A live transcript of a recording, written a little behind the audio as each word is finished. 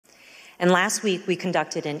And last week, we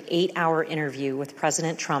conducted an 8-hour interview with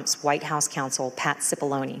President Trump's White House counsel, Pat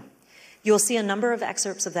Cipollone. You'll see a number of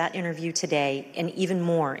excerpts of that interview today and even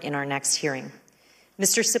more in our next hearing.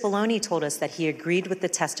 Mr. Cipollone told us that he agreed with the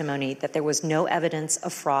testimony that there was no evidence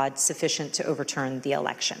of fraud sufficient to overturn the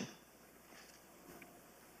election.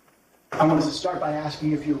 I wanted to start by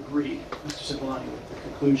asking if you agree, Mr. Cipollone, with the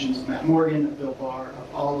conclusions of Matt Morgan, of Bill Barr,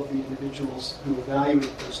 of all of the individuals who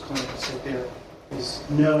evaluated those claims, that there is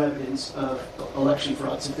no evidence of election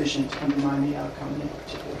fraud sufficient to undermine the outcome in any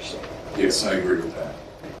particular state. Yes, I agree with that.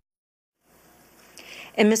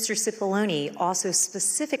 And Mr. Cipollone also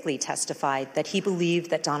specifically testified that he believed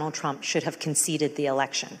that Donald Trump should have conceded the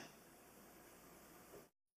election.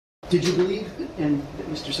 Did you believe,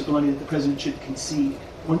 Mr. Cipollone, that the president should concede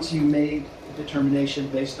once you made the determination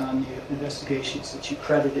based on the investigations that you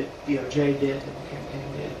credited DOJ did and the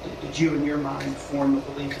campaign did? Did you, in your mind, form the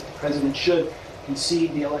belief that the president should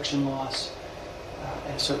concede the election loss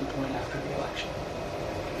at a certain point after the election?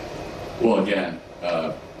 Well, again,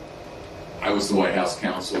 I was the White House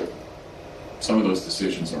counsel. Some of those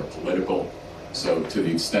decisions are political. So to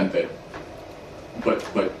the extent that, but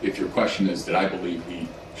if your question is, did I believe he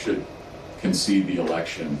should concede the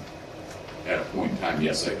election at a point in time?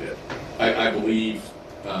 Yes, I did. I believe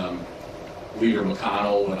Leader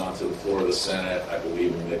McConnell went onto the floor of the Senate, I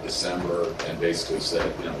believe in mid-December, and basically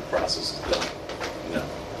said, the process is done.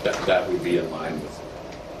 That would be in line with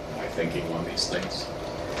my thinking on these things.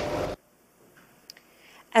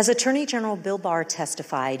 As Attorney General Bill Barr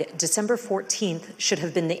testified, December 14th should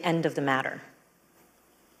have been the end of the matter.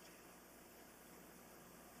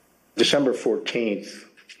 December 14th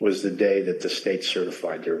was the day that the states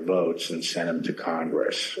certified their votes and sent them to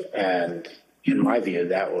Congress. And in my view,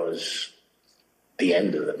 that was the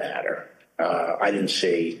end of the matter. I didn't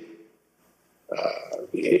see,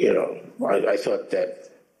 I thought that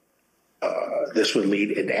this would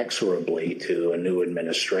lead inexorably to a new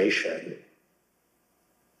administration.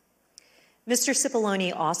 Mr.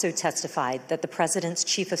 Cipollone also testified that the president's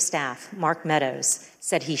chief of staff, Mark Meadows,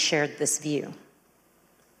 said he shared this view.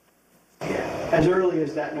 As early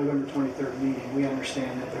as that November 23rd meeting, we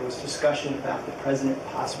understand that there was discussion about the president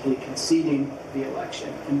possibly conceding the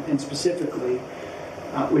election. And specifically,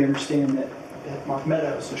 we understand that Mark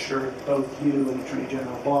Meadows assured both you and Attorney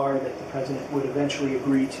General Barr that the president would eventually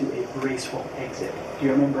agree to a graceful exit. Do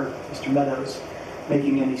you remember Mr. Meadows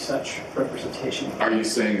making any such representation? Are you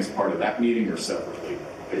saying as part of that meeting or separately?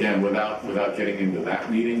 Again, without getting into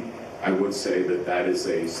that meeting, I would say that is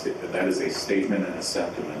a statement and a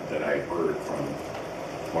sentiment that I heard from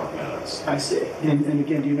Mark Meadows. I see. And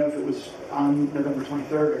again, do you know if it was on November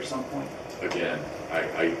 23rd or some point? Again,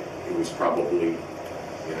 it was probably,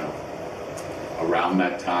 around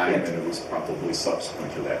that time, and it was probably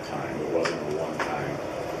subsequent to that time. It wasn't a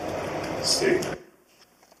one-time statement.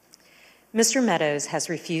 Mr. Meadows has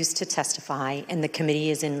refused to testify, and the committee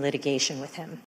is in litigation with him.